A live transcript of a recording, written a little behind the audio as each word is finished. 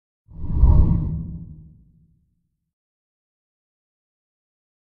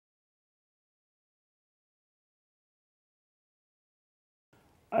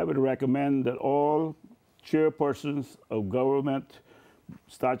I would recommend that all chairpersons of government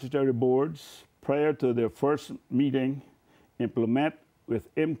statutory boards, prior to their first meeting, implement with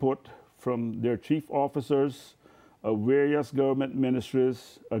input from their chief officers of various government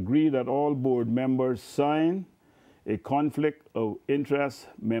ministries, agree that all board members sign a conflict of interest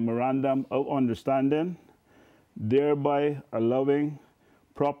memorandum of understanding, thereby allowing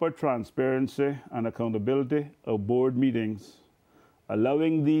proper transparency and accountability of board meetings,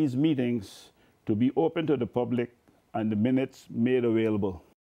 allowing these meetings to be open to the public and the minutes made available.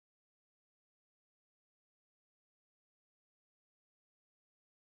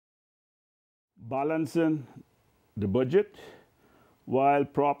 Balancing the budget while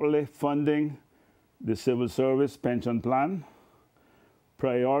properly funding the civil service pension plan,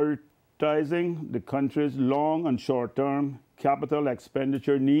 prioritizing the country's long and short-term capital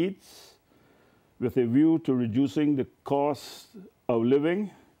expenditure needs with a view to reducing the cost of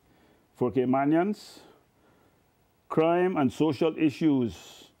living for Caymanians. Crime and social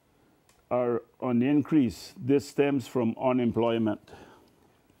issues are on the increase. This stems from unemployment.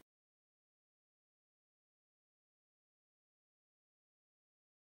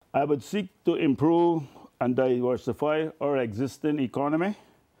 I would seek to improve and diversify our existing economy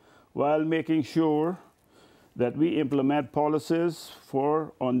while making sure that we implement policies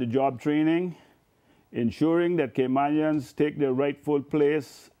for on-the-job training, ensuring that Caymanians take their rightful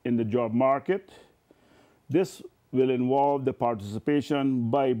place in the job market. This will involve the participation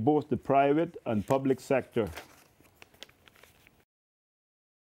by both the private and public sector.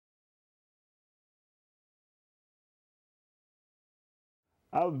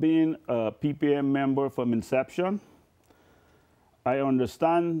 I've been a PPM member from inception. I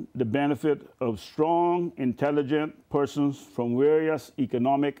understand the benefit of strong, intelligent persons from various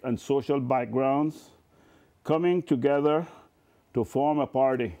economic and social backgrounds coming together to form a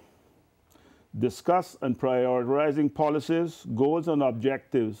party, discuss and prioritizing policies, goals, and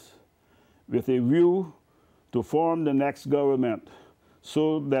objectives with a view to form the next government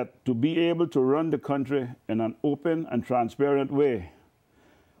so that to be able to run the country in an open and transparent way,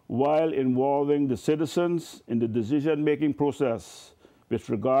 while involving the citizens in the decision-making process with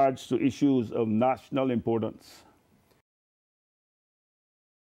regards to issues of national importance.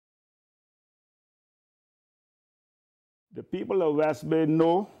 The people of West Bay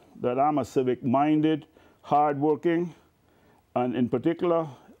know that I'm a civic-minded, hardworking, and in particular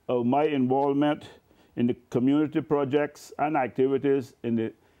of my involvement in the community projects and activities in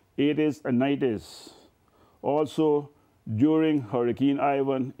the 80s and 90s. Also, during Hurricane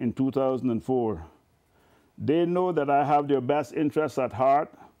Ivan in 2004. They know that I have their best interests at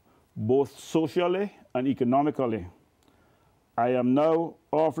heart, both socially and economically. I am now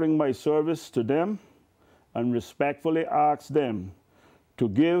offering my service to them and respectfully ask them to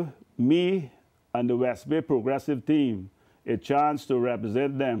give me and the West Bay Progressive team a chance to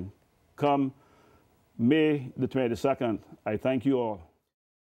represent them come May the 22nd. I thank you all.